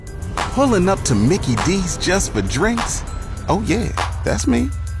Pulling up to Mickey D's just for drinks? Oh yeah, that's me.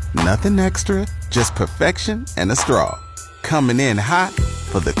 Nothing extra, just perfection and a straw. Coming in hot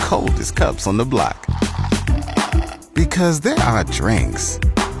for the coldest cups on the block. Because there are drinks.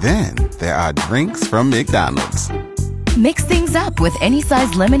 Then there are drinks from McDonald's. Mix things up with any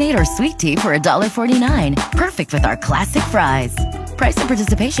size lemonade or sweet tea for $1.49. Perfect with our classic fries. Price and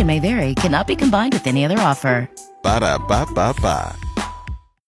participation may vary. Cannot be combined with any other offer. Ba-da-ba-ba-ba.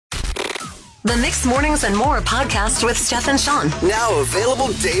 The Mixed Mornings and More podcast with Steph and Sean. Now available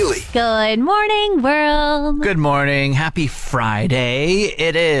daily. Good morning, world. Good morning. Happy Friday.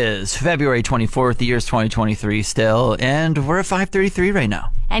 It is February 24th. The year's 2023 still, and we're at 5:33 right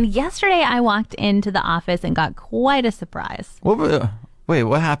now. And yesterday I walked into the office and got quite a surprise. Wait,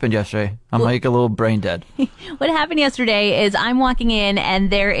 what happened yesterday? I'm like a little brain dead. What happened yesterday is I'm walking in and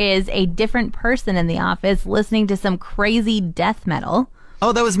there is a different person in the office listening to some crazy death metal.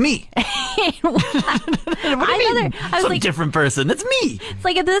 Oh, that was me. What do you mean? I was Some like, different person. It's me. it's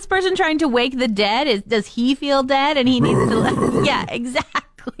like, is this person trying to wake the dead? Does he feel dead and he needs to? Yeah,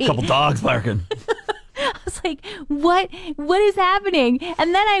 exactly. Couple dogs barking. I was like, what is happening?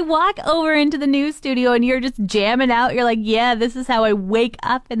 And then I walk over into the news studio and you're just jamming out. You're like, yeah, this is how I wake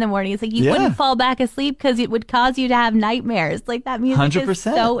up in the morning. It's like you wouldn't fall back asleep because it would cause you to have nightmares. Like that music 100%. is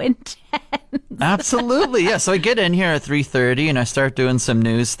so intense. Absolutely. Yeah. So I get in here at 3:30 and I start doing some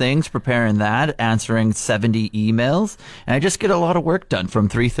news things, preparing that, answering 70 emails. And I just get a lot of work done from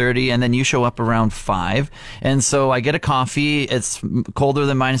 3:30 and then you show up around 5. And so I get a coffee. It's colder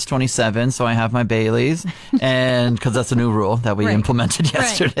than minus 27. So I have my Baileys and because that's a new rule that we implemented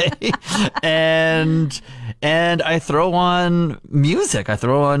yesterday. and I throw on music. I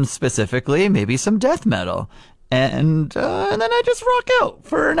throw on specifically maybe some death metal. And then I just rock out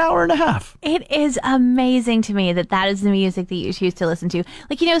for an hour and a half. It is amazing to me that is the music that you choose to listen to.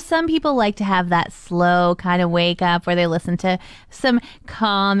 Like, you know, some people like to have that slow kind of wake up where they listen to some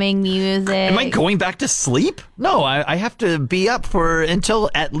calming music. Am I going back to sleep? No, I have to be up until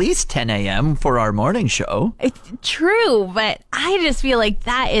at least 10 a.m. for our morning show. It's true, but I just feel like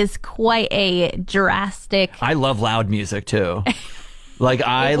that is quite a drastic. I love loud music too. Like,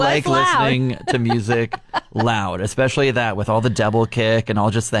 I like listening to music loud, especially that with all the double kick and all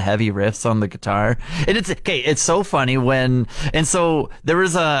just the heavy riffs on the guitar. And it's so funny so there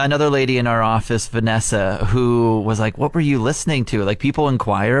was another lady in our office, Vanessa, who was like, what were you listening to? Like, people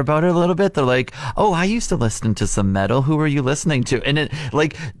inquire about it a little bit. They're like, oh, I used to listen to some metal. Who were you listening to? And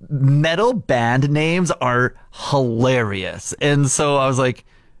metal band names are hilarious. And so I was like,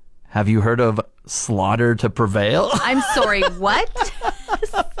 have you heard of Slaughter to Prevail? I'm sorry, what?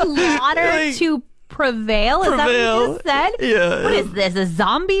 Slaughter to Prevail? Is that what you just said? Yeah. What is this, a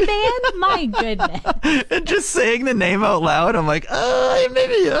zombie band? My goodness. And just saying the name out loud, I'm like,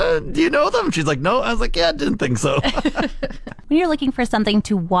 maybe, do you know them? She's like, no. I was like, yeah, I didn't think so. When you're looking for something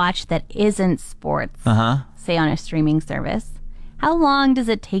to watch that isn't sports, say on a streaming service, how long does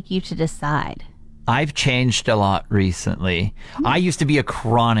it take you to decide? I've changed a lot recently. I used to be a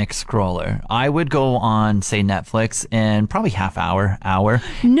chronic scroller. I would go on, say, Netflix in probably half hour.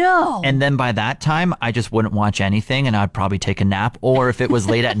 No. And then by that time, I just wouldn't watch anything and I'd probably take a nap. Or if it was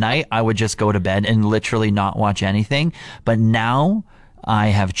late at night, I would just go to bed and literally not watch anything. But now I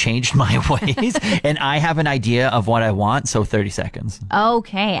have changed my ways and I have an idea of what I want. So 30 seconds.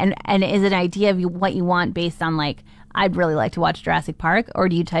 Okay. And is it an idea of what you want based on like, I'd really like to watch Jurassic Park, or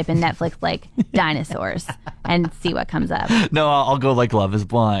do you type in Netflix like dinosaurs and see what comes up? No, I'll go like Love is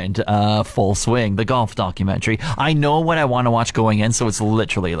Blind, Full Swing, the golf documentary. I know what I want to watch going in, so it's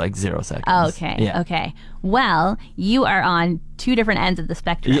literally like 0 seconds. Okay, yeah. Okay. Well, you are on two different ends of the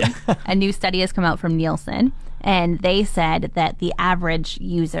spectrum. Yeah. A new study has come out from Nielsen, and they said that the average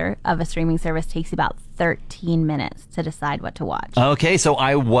user of a streaming service takes about 13 minutes to decide what to watch. Okay, so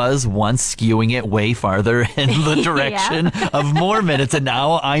I was once skewing it way farther in the direction of more minutes, and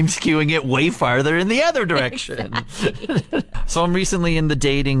now I'm skewing it way farther in the other direction. Exactly. So I'm recently in the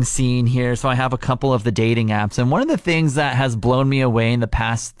dating scene here, so I have a couple of the dating apps, and one of the things that has blown me away in the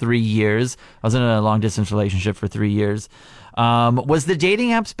past 3 years, I was in a long-distance relationship for 3 years, was the dating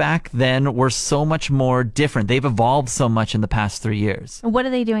apps back then were so much more different. They've evolved so much in the past 3 years. What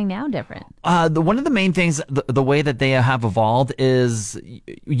are they doing now different? One of the main things, the way that they have evolved is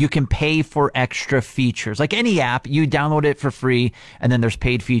you can pay for extra features. Like any app, you download it for free, and then there's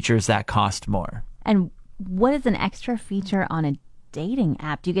paid features that cost more. And what is an extra feature on a dating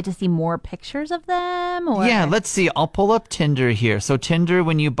app? Do you get to see more pictures of them? Or? Yeah, let's see. I'll pull up Tinder here. So Tinder,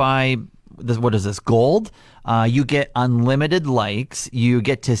 when you buy what is this, gold? You get unlimited likes. You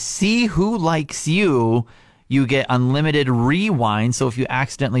get to see who likes you. You get unlimited rewind. So if you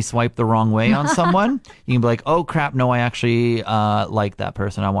accidentally swipe the wrong way on someone, you can be like, oh crap, no, I actually like that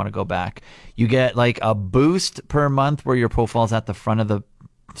person. I want to go back. You get like a boost per month where your profile's at the front of the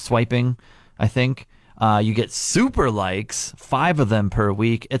swiping, I think. You get super likes, 5 of them per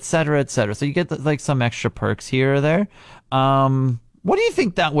week, et cetera, et cetera. So you get like some extra perks here or there. What do you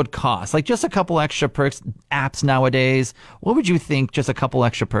think that would cost? Like just a couple extra perks, apps nowadays. What would you think just a couple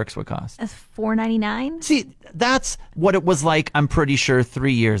extra perks would cost? That's $4.99. See, that's what it was like, I'm pretty sure,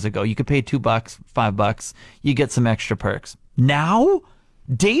 3 years ago. You could pay $2, $5, you get some extra perks. Now,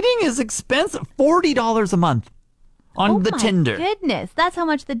 dating is expensive. $40 a month on the Tinder. Goodness, that's how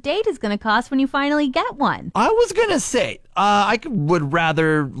much the date is going to cost when you finally get one. I was going to say, would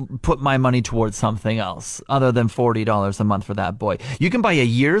rather put my money towards something else other than $40 a month for that boy. You can buy a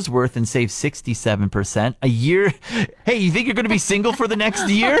year's worth and save 67%. A year. Hey, you think you're going to be single for the next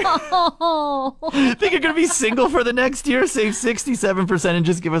year? Think you're going to be single for the next year? Save 67% and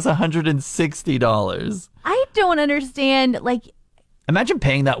just give us $160. I don't understand, like... Imagine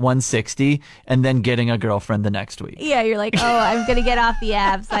paying that $160 and then getting a girlfriend the next week. Yeah, you're like, oh, I'm going to get off the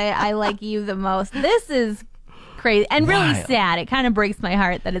apps. I like you the most. This is crazy and really sad. It kind of breaks my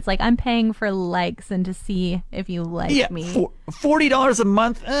heart that it's like I'm paying for likes and to see if you like me. $40 a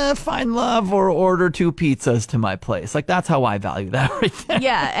month, find love or order 2 pizzas to my place. Like that's how I value that right there.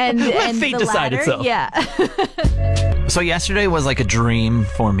 Yeah, and let fate decide itself. Yeah. So yesterday was like a dream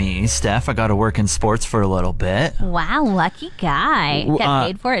for me, Steph. I got to work in sports for a little bit. Wow, lucky guy. Get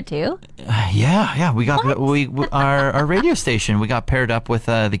paid for it too? Yeah. We got our radio station. We got paired up with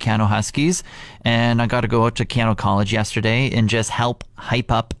the Cano Huskies, and I got to go out to Cano College yesterday and just help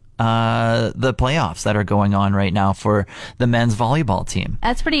hype up the playoffs that are going on right now for the men's volleyball team.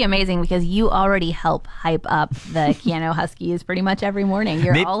 That's pretty amazing because you already help hype up the Cano Huskies pretty much every morning.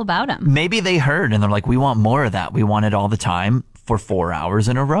 You're all about them. Maybe they heard and they're like, we want more of that. We want it all the time for 4 hours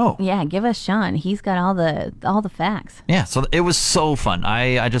in a row. Yeah, give us Sean. He's got all the facts. Yeah, so it was so fun.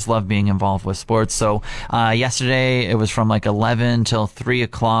 I just love being involved with sports. So yesterday it was from like 11 till 3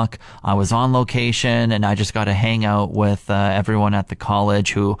 o'clock. I was on location and I just got to hang out with everyone at the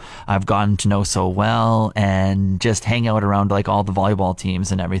college who I've gotten to know so well and just hang out around like all the volleyball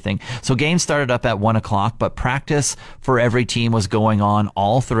teams and everything. So games started up at 1 o'clock, but practice for every team was going on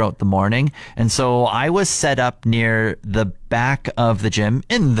all throughout the morning. And so I was set up near the back of the gym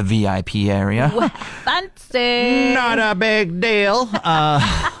in the VIP area. Fancy. Not a big deal.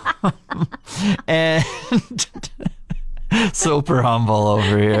 And super humble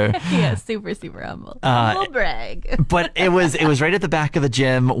over here. Yeah, super humble. Humble brag. But it was right at the back of the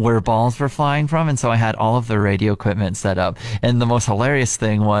gym where balls were flying from, and so I had all of the radio equipment set up. And the most hilarious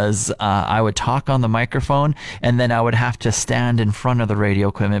thing was I would talk on the microphone, and then I would have to stand in front of the radio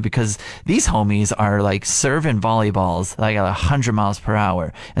equipment because these homies are like serving volleyballs like at 100 miles per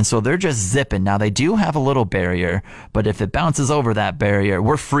hour, and so they're just zipping. Now they do have a little barrier, but if it bounces over that barrier,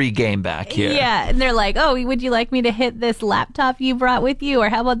 we're free game back here. Yeah, and they're like, oh, would you like me to hit this laptop you brought with you, or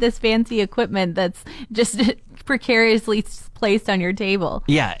how about this fancy equipment that's just precariously placed on your table?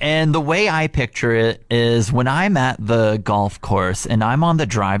 Yeah, and the way I picture it is when I'm at the golf course and I'm on the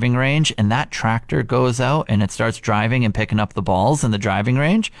driving range and that tractor goes out and it starts driving and picking up the balls in the driving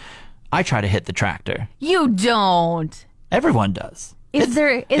range, I try to hit the tractor. You don't. Everyone does. Is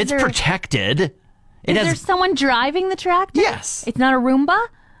there protected. Is there someone driving the tractor? Yes. It's not a Roomba?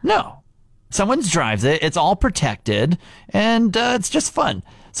 No. Someone drives it. It's all protected, and it's just fun.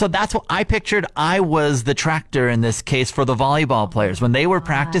 So that's what I pictured. I was the tractor in this case for the volleyball players. When they were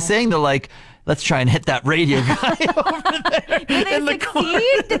practicing, they're like, let's try and hit that radio guy over there. Did they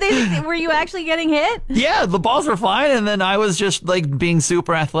succeed? Were you actually getting hit? Yeah, the balls were flying, and then I was just like being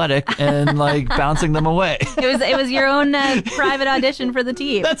super athletic and like bouncing them away. It was your own private audition for the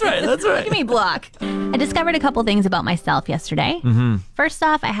team. That's right. Look at me block. I discovered a couple things about myself yesterday. Mm-hmm. First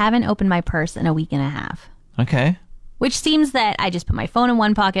off, I haven't opened my purse in a week and a half. Okay. Which seems that I just put my phone in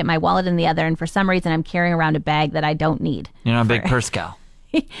one pocket, my wallet in the other, and for some reason I'm carrying around a bag that I don't need. You're not a big purse gal.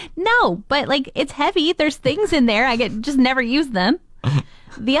 No, but like it's heavy. There's things in there. Just never use them.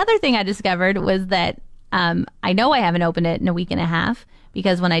 The other thing I discovered was that I know I haven't opened it in a week and a half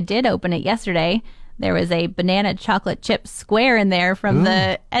because when I did open it yesterday, there was a banana chocolate chip square in there from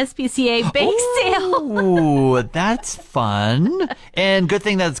the SPCA bake sale. Ooh, that's fun. And good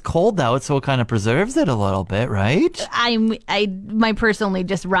thing that it's cold out, so it kind of preserves it a little bit, right? My purse only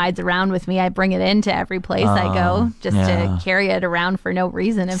just rides around with me. I bring it into every place I go just to carry it around for no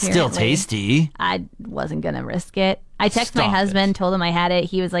reason. Apparently. Still tasty. I wasn't going to risk it. I texted my husband, told him I had it.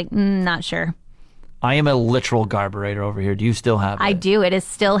 He was like, not sure. I am a literal carburetor over here. Do you still have it? I do. It is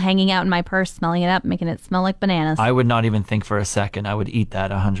still hanging out in my purse, smelling it up, making it smell like bananas. I would not even think for a second. I would eat that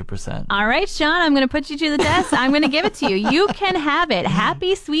 100%. All right, Sean, I'm going to put you to the test. I'm going to give it to you. You can have it.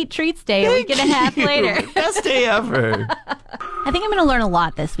 Happy Sweet Treats Day a week and a half later. Best day ever. I think I'm going to learn a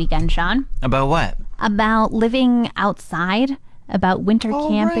lot this weekend, Sean. About what? About living outside, about winter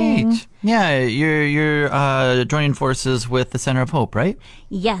camping. Right. Yeah, you're joining forces with the Center of Hope, right?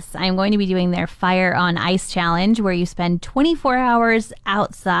 Yes, I'm going to be doing their Fire on Ice challenge, where you spend 24 hours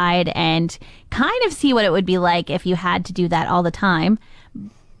outside and kind of see what it would be like if you had to do that all the time,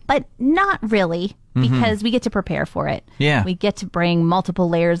 but not really, because we get to prepare for it. Yeah. We get to bring multiple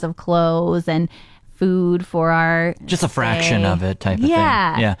layers of clothes and food for our just a fraction of it type of thing.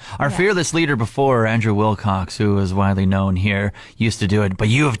 Yeah. Our fearless leader before, Andrew Wilcox, who is widely known here, used to do it, but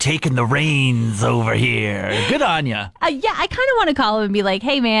you have taken the reins over here. Good on ya. Yeah, I kind of want to call him and be like,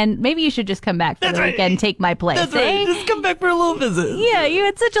 hey man, maybe you should just come back for the weekend and take my place. That's right. Just come back for a little visit. Yeah, you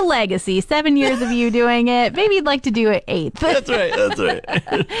had such a legacy. 7 years of you doing it. Maybe you'd like to do it 8th. That's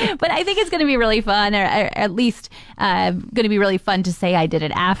right. But I think it's going to be really fun, or at least going to be really fun to say I did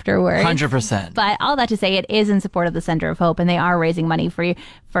it afterwards. 100%. But all that to say, it is in support of the Center of Hope, and they are raising money for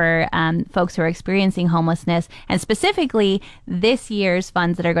folks who are experiencing homelessness. And specifically, this year's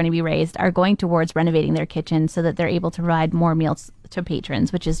funds that are going to be raised are going towards renovating their kitchen so that they're able to provide more meals to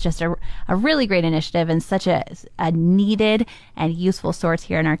patrons, which is just a really great initiative and such a needed and useful source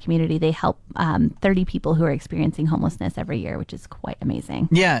here in our community. They help 30 people who are experiencing homelessness every year, which is quite amazing.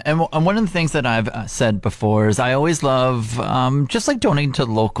 Yeah, and one of the things that I've said before is I always love just like donating to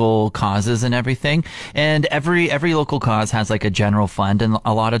local causes and everything. And every local cause has like a general fund, and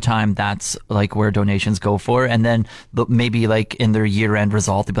a lot of time that's like where donations go for. And then maybe like in their year-end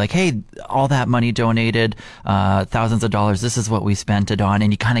result, they'd be like, hey, all that money donated, thousands of dollars, this is what we spent it on.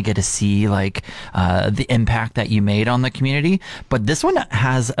 And you kind of get to see like the impact that you made on the community. But this one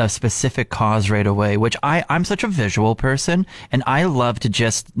has a specific cause right away, which I'm such a visual person, and I love to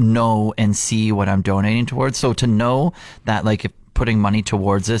just know and see what I'm donating towards. So to know that like if putting money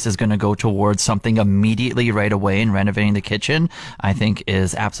towards this is going to go towards something immediately right away and renovating the kitchen, I think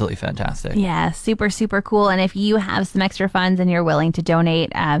is absolutely fantastic. Yeah, super, super cool. And if you have some extra funds and you're willing to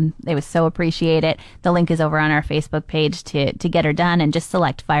donate, they would so appreciate it. The link is over on our Facebook page to get her done, and just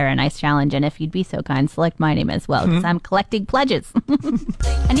select Fire and Ice Challenge. And if you'd be so kind, select my name as well, because I'm collecting pledges.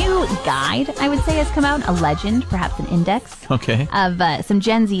 A new guide, I would say, has come out, a legend, perhaps an index, Okay. of some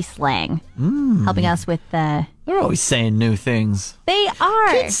Gen Z slang, helping us with the... They're always saying new things. They are.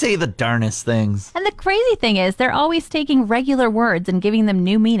 Kids say the darnest things. And the crazy thing is, they're always taking regular words and giving them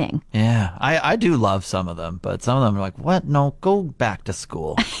new meaning. Yeah, I do love some of them, but some of them are like, what? No, go back to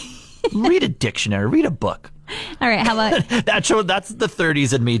school. Read a dictionary. Read a book. All right, how about... That's the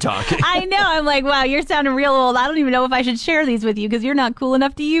 30s and me talking. I know. I'm like, wow, you're sounding real old. I don't even know if I should share these with you because you're not cool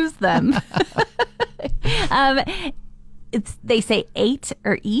enough to use them. They say ate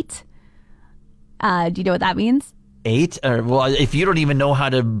or eat. Do you know what that means? Eight? Well, if you don't even know how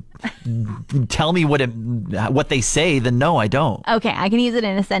to tell me what they say, then no, I don't. Okay, I can use it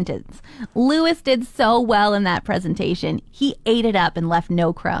in a sentence. Lewis did so well in that presentation. He ate it up and left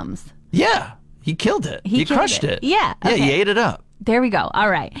no crumbs. Yeah, he killed it. He crushed it. Yeah. Yeah, Okay. he ate it up. There we go. All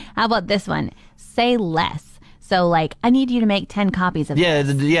right. How about this one? Say less. So, like, I need you to make 10 copies of Yeah,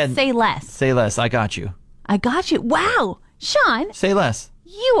 this. yeah. Say less. Say less. I got you. I got you. Wow. Sean, Say less.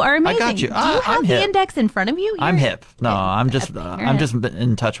 you are amazing. I got you. Do you have I'm the hip. index in front of you? I'm You're- hip. No, I'm just hip.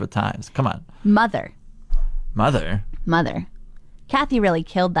 in touch with times. Come on. Mother. Mother. Kathy really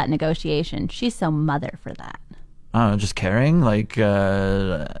killed that negotiation. She's so mother for that. I don't know, just caring, like,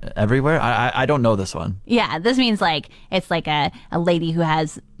 everywhere. I don't know this one. Yeah, this means like it's like a lady who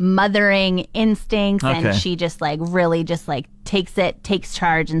has mothering instincts, and Okay. she just like really just like takes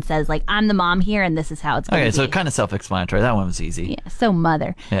charge and says like, I'm the mom here and this is how it's going to Okay, be. so kind of self-explanatory. That one was easy. Yeah, so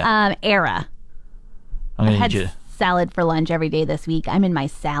mother. Yeah. Era. I'm I gonna had need you. salad for lunch every day this week. I'm in my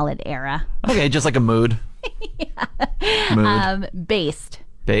salad era. Okay, just like a mood. Mood. Based.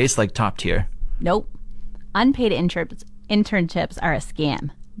 Base, like top tier. Nope. Unpaid internships are a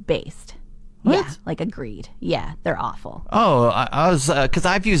scam. Based. What? Yeah, like agreed. Yeah, they're awful. Oh, I was because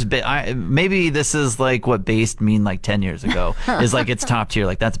I've used maybe this is like what based mean like 10 years ago is like it's top tier,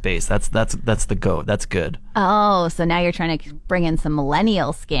 like that's base, that's the goat, that's good. Oh, so now you're trying to bring in some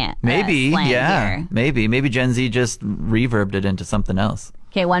millennial Maybe, slang yeah, here. maybe Gen Z just reverbed it into something else.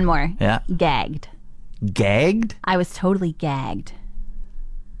 Okay, one more. Yeah, Gagged. gagged, I was totally gagged.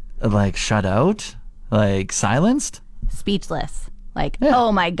 like shut out, like silenced. Speechless. Like, Yeah.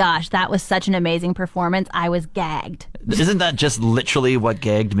 oh my gosh, that was such an amazing performance. I was gagged. Isn't that just literally what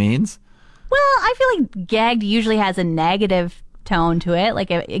gagged means? Well, I feel like gagged usually has a negative tone to it, like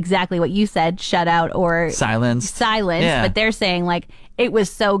exactly what you said, shut out or Silence. Yeah. But they're saying like it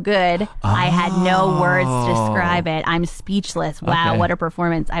was so good, I had no words to describe it. I'm speechless. Wow, Okay. what a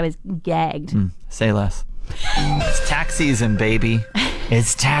performance. I was gagged. Say less. It's tax season, baby.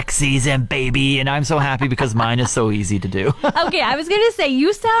 It's tax season, baby. And I'm so happy because mine is so easy to do. Okay, I was going to say,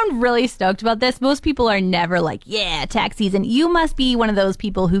 you sound really stoked about this. Most people are never like, yeah, tax season. You must be one of those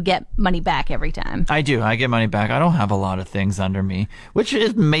people who get money back every time. I do. I get money back. I don't have a lot of things under me, which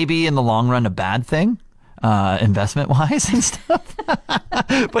is maybe in the long run a bad thing. Investment wise and stuff.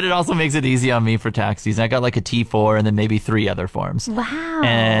 But it also makes it easy on me for tax season. I got like a T4 and then maybe 3 other forms. Wow.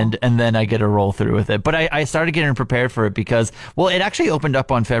 And then I get to roll through with it. But I started getting prepared for it because, well, it actually opened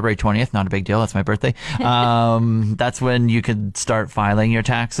up on February 20th. Not a big deal. That's my birthday. That's when you could start filing your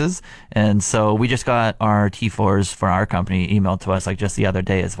taxes. And so we just got our T4s for our company emailed to us like just the other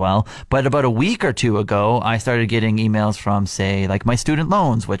day as well. But about a week or 2 ago, I started getting emails from, say, like my student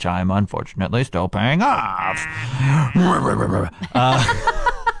loans, which I'm unfortunately still paying off.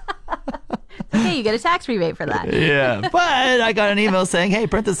 Okay, you get a tax rebate for that. Yeah, but I got an email saying, hey,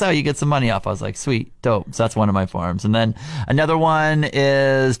 print this out, you get some money off. I was like, sweet, dope. So that's one of my forms. And then another one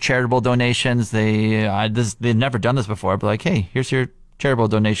is charitable donations. They've never done this before, but like, hey, here's your charitable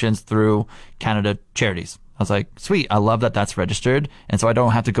donations through Canada Charities. I was like, sweet, I love that that's registered. And so I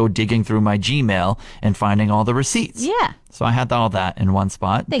don't have to go digging through my Gmail and finding all the receipts. Yeah. So I had all that in one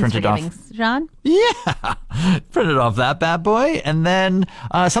spot. Thanks printed for off. giving, Sean. Yeah, printed off that bad boy. And then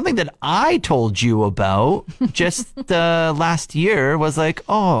something that I told you about just last year was like,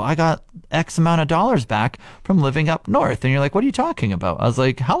 oh, I got X amount of dollars back from living up north. And you're like, what are you talking about? I was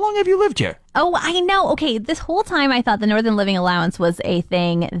like, how long have you lived here? Oh, I know. Okay, this whole time I thought the Northern Living Allowance was a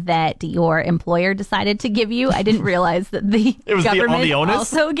thing that your employer decided to give you. I didn't realize that the government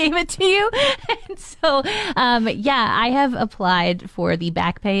also gave it to you. And so, yeah, I have applied for the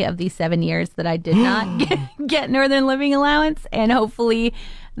back pay of the 7 years that I did not get Northern Living Allowance, and hopefully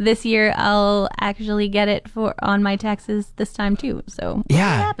this year I'll actually get it on my taxes this time too. So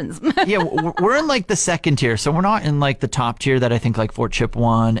yeah, what happens? Yeah, we're in like the second tier, so we're not in like the top tier that I think like Fort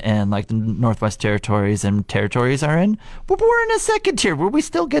Chipewyan and like the Northwest Territories and Territories are in. But we're in a second tier where we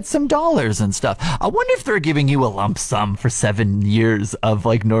still get some dollars and stuff. I wonder if they're giving you a lump sum for 7 years of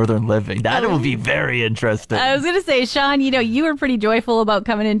like Northern Living. That will be very interesting. I was gonna say, Sean, you were pretty joyful about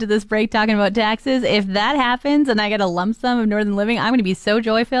coming into this break talking about taxes. If that happens and I get a lump sum of Northern Living, I'm gonna be so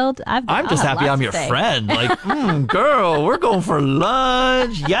joyful. I'm just happy I'm your friend. Like, girl, we're going for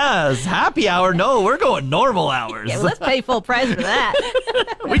lunch. Yes. Happy hour. No, we're going normal hours. Yeah, let's pay full price for that.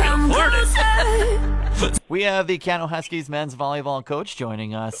 We can afford it. We have the Cano Huskies men's volleyball coach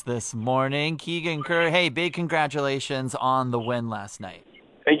joining us this morning, Keegan Kerr. Hey, big congratulations on the win last night.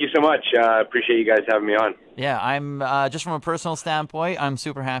 Thank you so much. Appreciate you guys having me on. Yeah, I'm just from a personal standpoint, I'm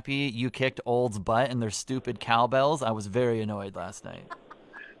super happy you kicked Old's butt and their stupid cowbells. I was very annoyed last night.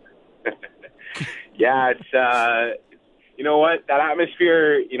 Yeah, it's you know what, that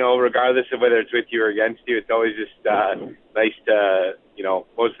atmosphere, regardless of whether it's with you or against you, it's always just nice to,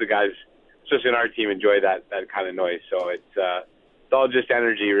 most of the guys, especially in our team, enjoy that kind of noise. So it's all just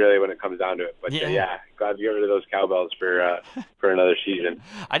energy really when it comes down to it. But yeah, glad to get rid of those cowbells for another season.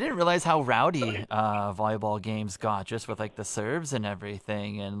 I didn't realize how rowdy volleyball games got just with like the serves and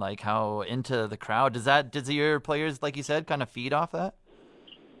everything, and like how into the crowd. Does your players, like you said, kind of feed off that?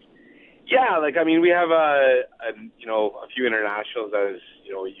 Yeah, we have a few internationals as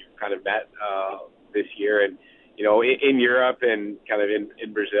you've kind of met this year, and in Europe and kind of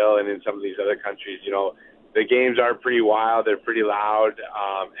in Brazil and in some of these other countries, the games are pretty wild, they're pretty loud,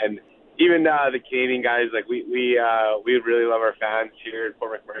 and even the Canadian guys, like we really love our fans here in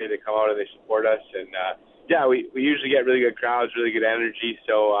Fort McMurray. They come out and they support us, and we usually get really good crowds, really good energy.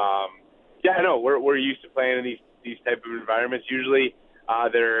 So we're used to playing in these type of environments. Usually.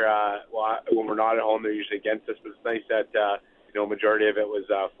 They're when we're not at home, they're usually against us. But it's nice that majority of it was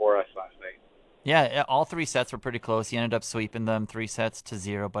for us last night. Yeah, all 3 sets were pretty close. You ended up sweeping them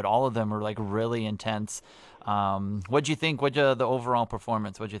 3-0, but all of them were like really intense. What'd you think? The overall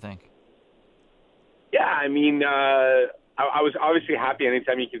performance? What'd you think? Yeah, I was obviously happy.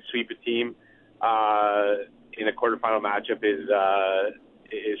 Anytime you can sweep a team in a quarterfinal matchup is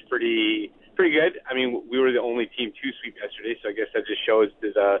pretty good. We were the only team to sweep yesterday, so I guess that just shows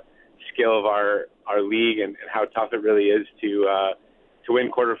the skill of our league and how tough it really is to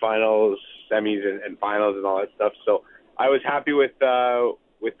win quarterfinals, semis, and finals and all that stuff. So I was happy with the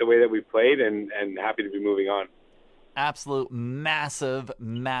way that we played and happy to be moving on. Absolute massive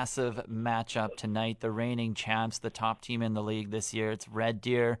matchup tonight. The reigning champs, the top team in the league this year. It's Red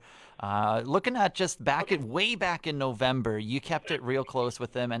Deer. Looking at just way back in November, you kept it real close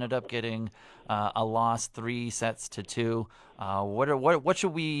with them. Ended up getting a loss 3-2. What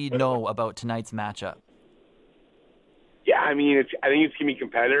should we know about tonight's matchup? Yeah, I mean, I think it's gonna be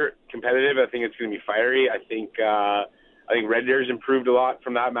competitive. I think it's gonna be fiery. I think Red Deer's improved a lot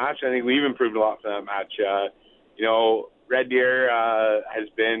from that match. I think we've improved a lot from that match. Red Deer has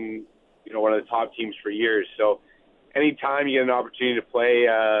been, one of the top teams for years. So anytime you get an opportunity to play,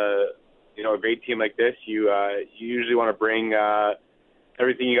 a great team like this, you usually want to bring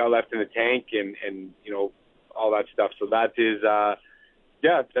everything you got left in the tank and all that stuff. So that is,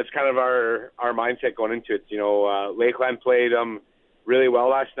 that's kind of our mindset going into it. Lakeland played really well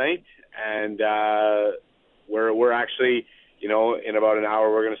last night, and we're actually, in about an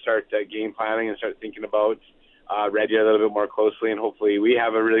hour, we're going to start game planning and start thinking about Red Deer a little bit more closely, and hopefully we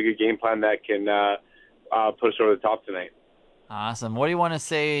have a really good game plan that can put us over the top tonight. Awesome. What do you want to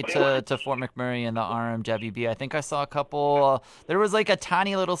say to Fort McMurray and the RMWB? I think I saw a couple. There was like a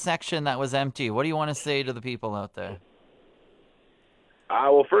tiny little section that was empty. What do you want to say to the people out there?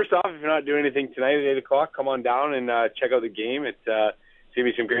 Well, first off, if you're not doing anything tonight at 8 o'clock, come on down and check out the game. It's going to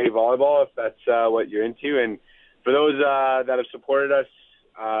be some great volleyball if that's what you're into. And for those that have supported us,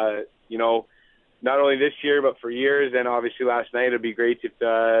 not only this year, but for years, and obviously last night, it'd be great if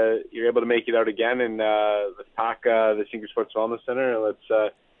you're able to make it out again, and let's pack the Sinker Sports Wellness Center, and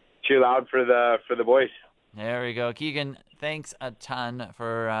let's cheer loud for the boys. There we go. Keegan, thanks a ton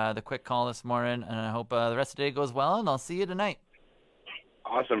for the quick call this morning, and I hope the rest of the day goes well, and I'll see you tonight.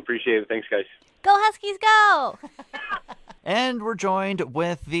 Awesome. Appreciate it. Thanks, guys. Go Huskies, go! And we're joined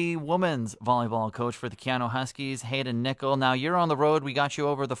with the women's volleyball coach for the Keano Huskies, Hayden Nickel. Now, you're on the road. We got you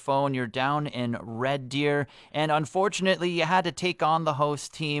over the phone. You're down in Red Deer. And unfortunately, you had to take on the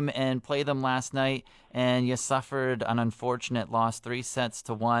host team and play them last night. And you suffered an unfortunate loss,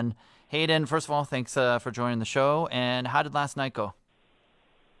 3-1. Hayden, first of all, thanks for joining the show. And how did last night go?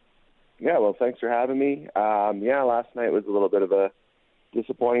 Yeah, well, thanks for having me. Last night was a little bit of a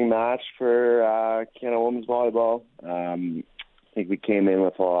disappointing match for Keano Women's Volleyball. I think we came in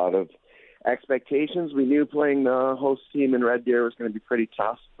with a lot of expectations. We knew playing the host team in Red Deer was going to be pretty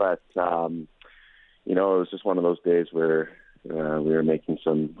tough, but it was just one of those days where we were making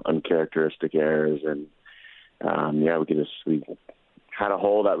some uncharacteristic errors, and we had a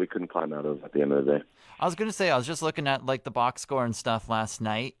hole that we couldn't climb out of at the end of the day. I was going to say, I was just looking at like the box score and stuff last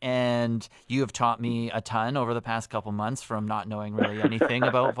night, and you have taught me a ton over the past couple months, from not knowing really anything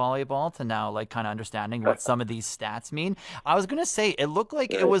about volleyball to now like kind of understanding what some of these stats mean. I was going to say, it looked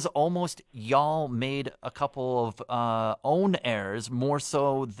like it was almost y'all made a couple of own errors more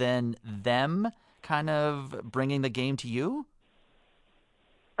so than them kind of bringing the game to you.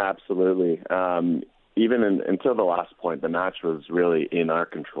 Absolutely. Even until the last point, the match was really in our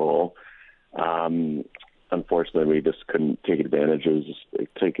control. Unfortunately, we just couldn't take advantage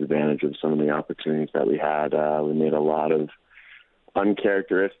of some of the opportunities that we had. We made a lot of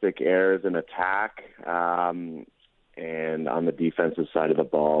uncharacteristic errors in attack, and on the defensive side of the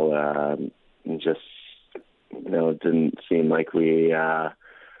ball, it didn't seem like we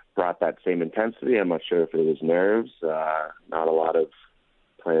brought that same intensity. I'm not sure if it was nerves. Not a lot of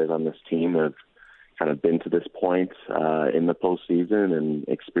players on this team have kind of been to this point in the postseason and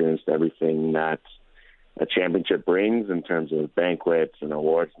experienced everything that a championship brings in terms of banquets and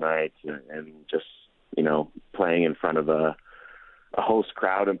awards nights and just, playing in front of a host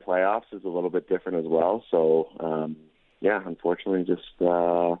crowd in playoffs is a little bit different as well. So, unfortunately just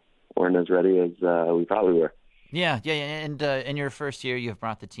weren't as ready as we thought we were. Yeah, and in your first year, you've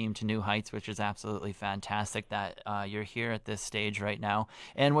brought the team to new heights, which is absolutely fantastic that you're here at this stage right now.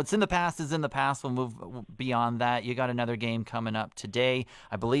 And what's in the past is in the past. We'll move beyond that. You got another game coming up today.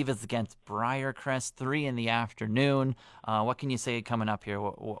 I believe it's against Briarcrest, 3 p.m. What can you say coming up here?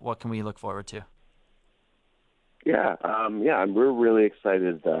 What can we look forward to? We're really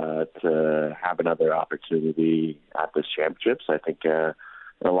excited to have another opportunity at this championships. I think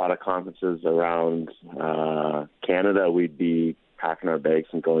a lot of conferences around Canada, we'd be packing our bags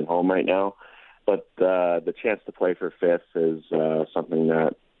and going home right now. But the chance to play for fifth is something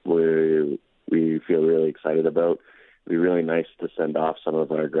that we feel really excited about. It'd be really nice to send off some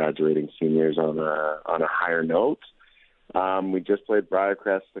of our graduating seniors on a higher note. We just played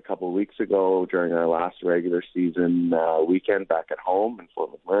Briarcrest a couple of weeks ago during our last regular season weekend back at home in Fort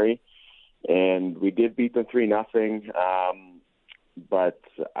McMurray, and we did beat them 3-0. But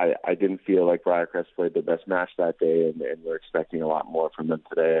I didn't feel like Briarcrest played their best match that day, and we're expecting a lot more from them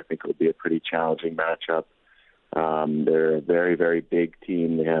today. I think it'll be a pretty challenging matchup They're a very, very big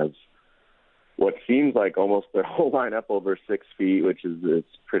team. They have what seems like almost their whole lineup over 6 feet, which is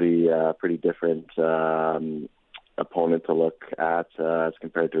pretty different opponent to look at as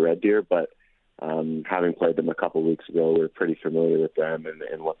compared to Red Deer. But having played them a couple weeks ago, we're pretty familiar with them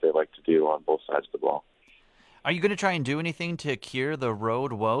and what they like to do on both sides of the ball. Are you going to try and do anything to cure the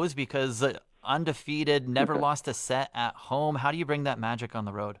road woes? Because undefeated, never lost a set at home. How do you bring that magic on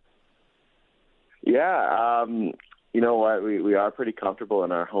the road? Yeah, you know what? We are pretty comfortable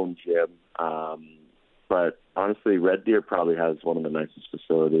in our home gym. But honestly, Red Deer probably has one of the nicest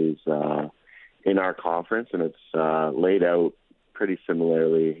facilities in our conference, and it's laid out pretty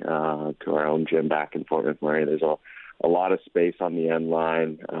similarly to our own gym back in Fort McMurray. There's a lot of space on the end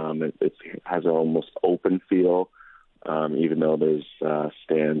line. It has an almost open feel, even though there's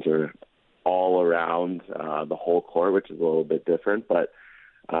stands are all around the whole court, which is a little bit different. But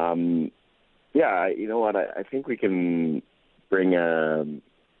yeah, you know what? I think we can bring a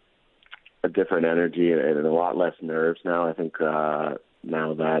different energy and a lot less nerves now. I think now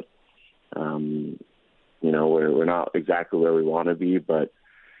that you know we're not exactly where we want to be, but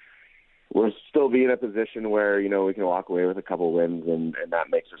we'll still be in a position where, you know, we can walk away with a couple wins, and that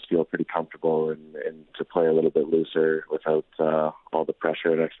makes us feel pretty comfortable and to play a little bit looser without all the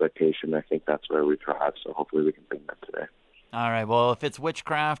pressure and expectation. I think that's where we thrive. So hopefully we can bring that today. All right. Well, if it's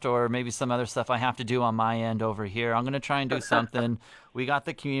witchcraft or maybe some other stuff I have to do on my end over here, I'm going to try and do something. We got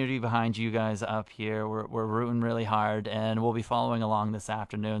the community behind you guys up here. We're rooting really hard, and we'll be following along this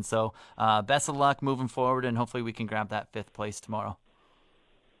afternoon. So best of luck moving forward, and hopefully we can grab that 5th place tomorrow.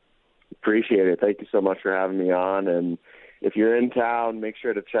 Appreciate it. Thank you so much for having me on. And if you're in town, make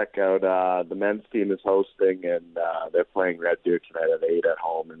sure to check out the men's team is hosting, and they're playing Red Deer tonight at 8 at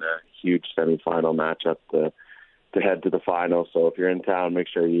home in a huge semifinal matchup to head to the final. So if you're in town, make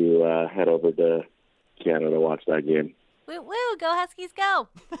sure you head over to Canada to watch that game. Woo woo! Go Huskies, go!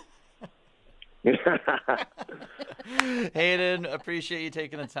 Hayden, appreciate you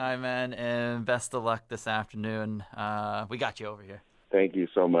taking the time, man, and best of luck this afternoon. We got you over here. Thank you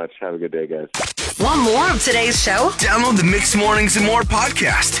so much. Have a good day, guys. Want more of today's show? Download the Mixed Mornings and More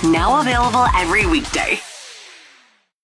podcast. Now available every weekday.